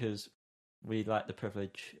 because we like the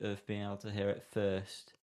privilege of being able to hear it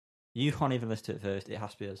first. You can't even listen to it first; it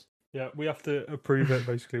has to be us. Yeah, we have to approve it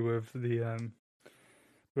basically with the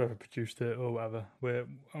whoever produced it or whatever.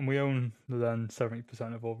 We own then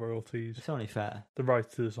 70% of all royalties, It's only fair, the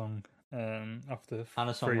rights to the song. After and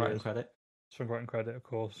a 3 songwriting years. credit. Songwriting credit, of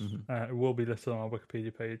course. Mhm. It will be listed on our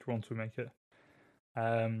Wikipedia page once we make it.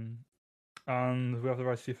 And we have the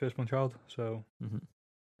rights to your firstborn child. So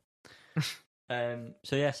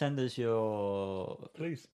So yeah, send us your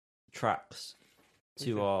please. tracks Please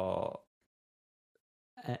to do. our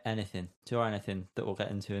anything that we'll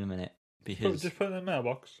get into in a minute, because Just put it in the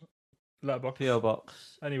mailbox, letterbox, PO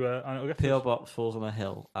box anywhere, and it'll get PO to box falls on a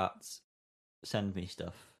hill at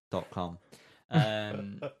sendmestuff.com.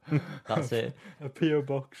 That's it. a PO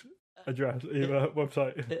box address, either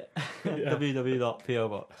website. Yeah.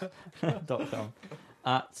 www.pobox.com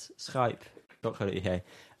at skype.co.uk.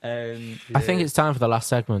 I think it's time for the last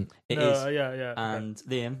segment. It No, is. yeah, yeah. And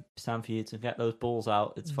Liam, it's time for you to get those balls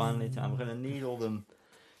out. It's finally time. We're going to needle them.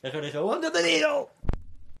 They're going to go under the needle.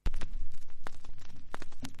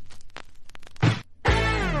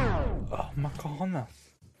 Oh, my corner.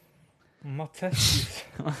 My testes.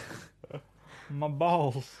 My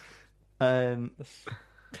balls.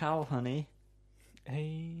 Cal, honey,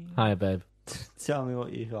 Hey. Hi, babe. tell me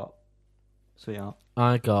what you got, sweetheart.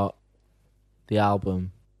 I got the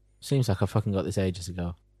album. Seems like I fucking got this ages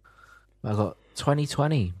ago. I got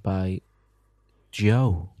 2020 by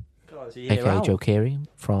Joe. God, aka Joe Keery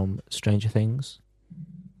from Stranger Things.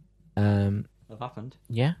 What happened?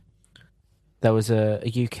 Yeah. There was a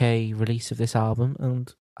UK release of this album,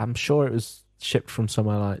 and I'm sure it was shipped from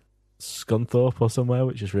somewhere like Scunthorpe or somewhere,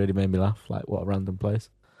 which just really made me laugh. Like, what a random place.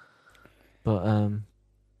 But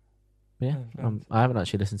yeah, I haven't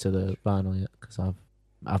actually listened to the vinyl yet because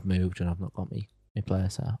I've moved and I've not got my player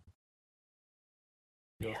set up.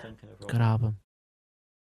 You're thinking of Good album.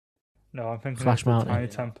 No, I'm thinking Flash of the Mountain. Tiny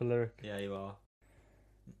Temper lyric. Yeah, you are.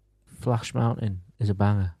 Flash Mountain is a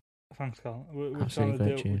banger. Thanks, Carl. We're Absolutely trying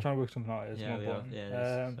great to tune. we're trying to work something out. Yeah, we are.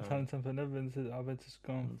 Yeah, it is. Tiny Temper, never been to. I've been to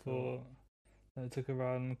Scunthorpe. I took a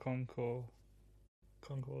ride on the Concord.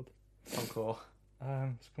 Encore.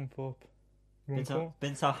 Scunthorpe. Been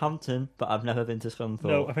to Southampton, but I've never been to Scunthorpe.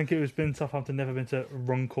 No, I think it was been to Southampton, never been to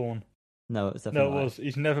Runcorn. No, it's definitely No, it was.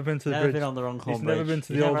 He's never been to the never bridge. been on the Runcorn He's bridge. never been to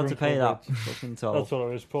the He's old never had to pay Runcorn that. bridge. Fucking toll. That's what it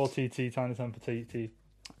was. Poor TT, Tiny Temper TT.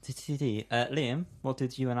 Liam, what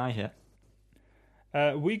did you and I get?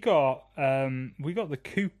 We got the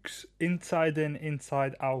Kooks Inside In,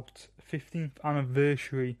 Inside Out 15th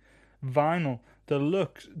anniversary vinyl,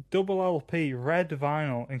 deluxe double LP red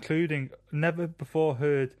vinyl, including never before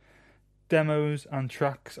heard demos and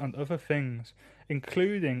tracks and other things,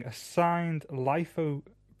 including a signed litho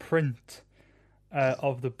print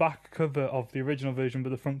of the back cover of the original version, but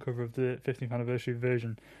the front cover of the 15th anniversary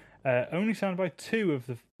version. Only signed by two of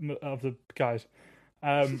the guys.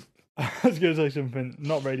 I was going to say something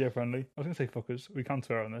not radio friendly. I was going to say fuckers. We can't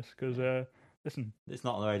swear on this because listen, It's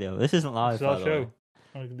not on the radio. This isn't live. it's our by the show. way.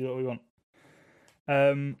 We can do what we want.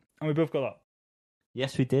 And we both got that.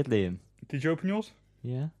 Yes, we did, Liam. Did you open yours?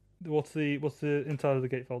 Yeah. What's the inside of the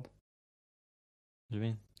gatefold? What do you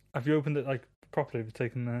mean? Have you opened it like properly? With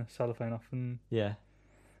taking the cellophane off and Yeah.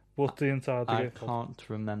 what's the inside of the I gatefold? can't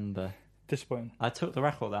remember. Disappointing. I took the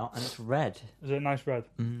record out and it's red. Is it nice red?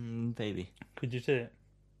 Baby. Could you see it?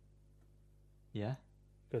 Yeah.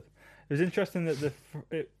 It was interesting that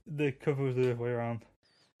the cover was the other way around.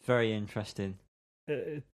 Very interesting.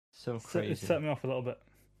 It So crazy. set me off a little bit.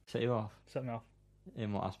 Set you off? Set me off.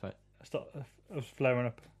 In what aspect? I was flaring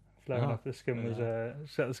up. Oh, The skin was yeah.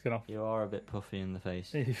 set the skin off. You are a bit puffy in the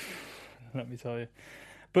face. Let me tell you.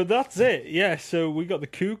 But that's it. Yeah. So we got the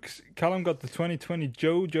Kooks. Callum got the 2020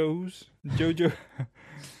 JoJo's.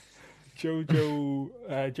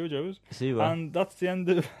 See you are. And that's the end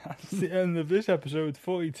of this episode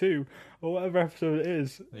 42 or whatever episode it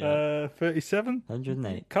is. Yeah. 37.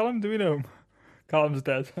 108. Callum, do we know him? Callum's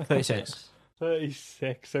dead. 36.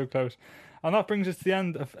 36, so close. And that brings us to the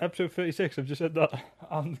end of episode 36. I've just said that.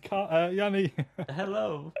 And Yanni,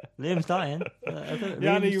 Hello. Liam's dying.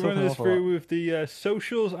 Yanni, run us through with the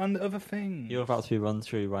socials and other things. You're about to be run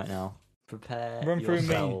through right now. Prepare Run through me.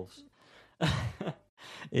 yourselves.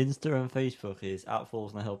 Insta and Facebook is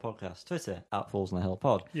 @Falls on the Hill Podcast. Twitter @Falls on the Hill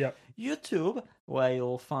Pod. Yep. YouTube, where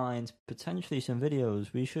you'll find potentially some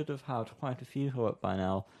videos. We should have had quite a few go up by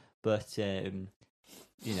now, but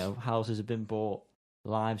houses have been bought,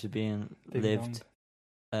 lives are being lived,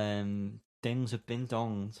 things have been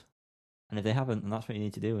donged, and if they haven't, then that's what you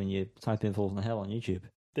need to do when you type in Falls on the Hill on YouTube.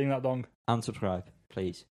 Ding that dong. And subscribe,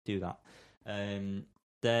 please do that.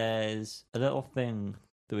 There's a little thing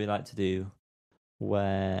that we like to do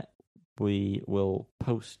where we will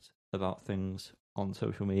post about things on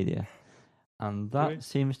social media, and that Really?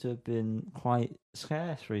 seems to have been quite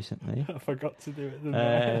scarce recently. I forgot to do it, didn't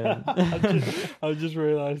I? I just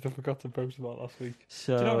realised I forgot to post about last week.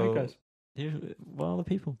 So, Do you know what I think, guys? Well, the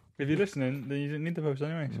people. If you're listening, then you didn't need to post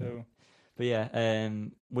anyway. So But yeah,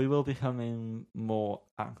 we will be becoming more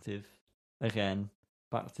active again,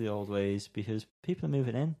 back to the old ways, because people are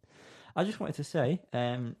moving in. I just wanted to say,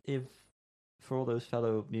 if for all those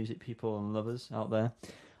fellow music people and lovers out there,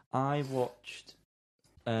 I watched.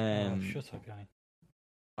 shut up, Yanni.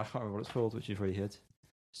 I can't remember what it's called, which you've already heard.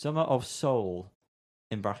 Summer of Soul,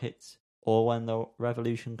 in brackets, or When the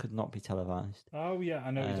Revolution Could Not Be Televised. Oh yeah,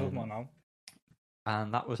 I know what you're talking about now.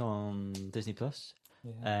 And that was on Disney Plus.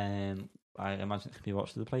 Yeah. I imagine it can be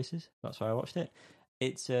watched other places. That's why I watched it.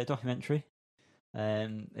 It's a documentary.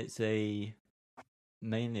 It's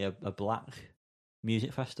mainly a black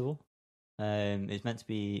music festival. It's meant to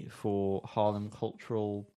be for Harlem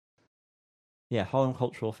Cultural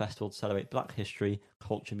Festival to celebrate black history,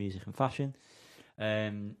 culture, music, and fashion.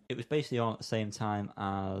 It was basically on at the same time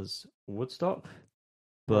as Woodstock,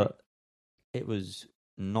 but it was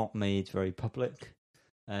not made very public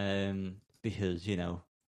because,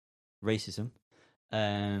 racism.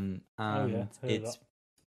 And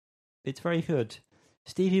it's very good.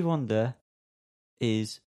 Stevie Wonder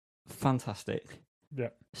is fantastic. Yeah.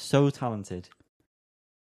 So talented.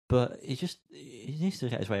 but he needs to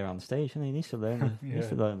get his way around the stage, and he needs to learn he needs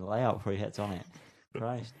to learn the layout before he hits on it.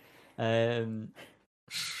 Christ,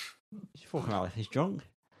 he's fucking out. He's drunk.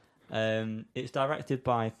 It's directed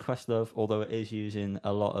by Questlove, although it is using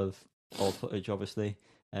a lot of old footage, obviously,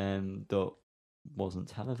 that wasn't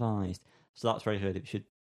televised. So that's very good. If you should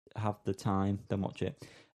have the time, then watch it.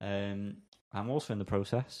 I'm also in the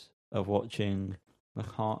process of watching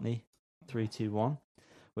McCartney 321,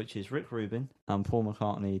 which is Rick Rubin and Paul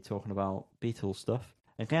McCartney talking about Beatles stuff.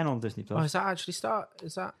 Again on Disney Plus. Oh, is that actually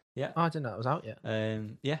Is that? Yeah. Oh, I didn't know it was out yet.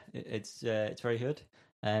 It's very good.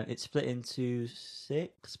 It's split into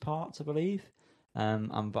 6 parts, I believe.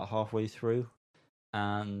 I'm about halfway through,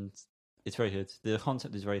 and it's very good. The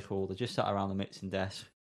concept is very cool. They just sat around the mixing desk,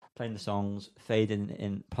 playing the songs, fading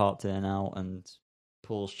in parts in and out, and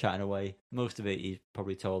Paul's chatting away. Most of it he's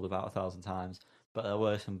probably told about 1,000 times, but there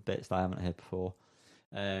were some bits that I haven't heard before.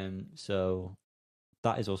 So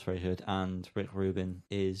that is also very good. And Rick Rubin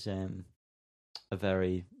is a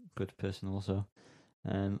very good person also.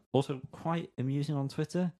 Also quite amusing on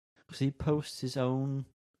Twitter because he posts his own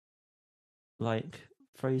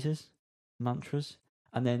phrases, mantras,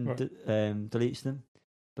 and then deletes them.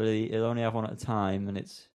 But he'll only have one at a time, and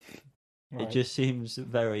it just seems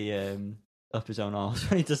very up his own arse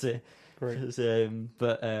when he does it. Great.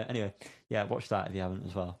 But anyway, yeah, watch that if you haven't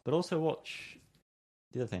as well. But also watch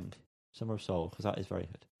the other thing, Summer of Soul, because that is very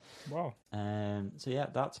good. Wow. So yeah,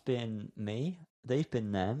 that's been me. They've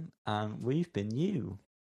been them, and we've been you.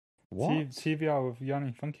 What? TVR with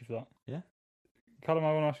Yanni. Thank you for that. Yeah. Callum,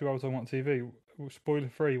 I want to ask you while we're talking about TV. Spoiler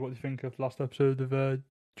free, what do you think of last episode of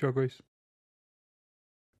Drag Race?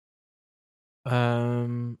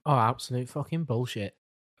 Absolute fucking bullshit.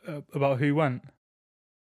 About who went?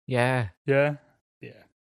 Yeah. Yeah.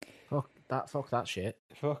 Fuck that shit.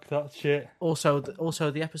 Fuck that shit. Also,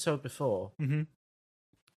 the episode before. Mm-hmm.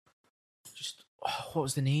 Just what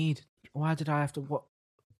was the need? Why did I have to?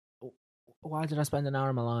 Why did I spend an hour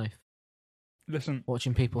of my life? Listen,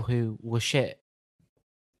 watching people who were shit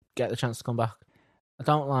get the chance to come back. I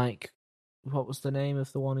don't like. What was the name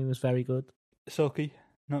of the one who was very good? Silky,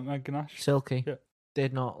 not Meg Ganache. Silky. Yeah.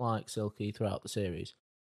 Did not like Silky throughout the series,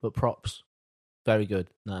 but props, very good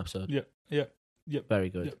in that episode. Yep. Very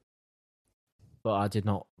good. Yep. But I did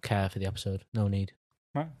not care for the episode. No need.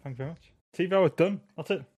 Right, thank you very much. TV was done.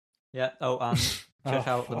 That's it. Yeah. Oh, and check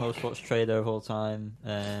out the most watched trailer of all time.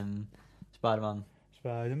 Spider-Man.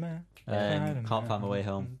 Can't find my way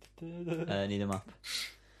home. Need a map.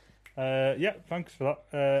 Yeah, thanks for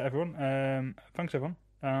that, everyone. Thanks everyone,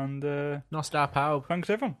 and Nostar Power. thanks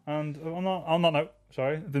everyone. And on that note,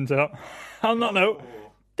 sorry, I didn't say that. On that note,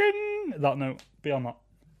 ding. That note. Be on that.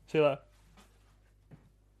 See you later.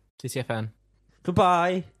 TCFN.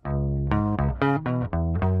 Goodbye.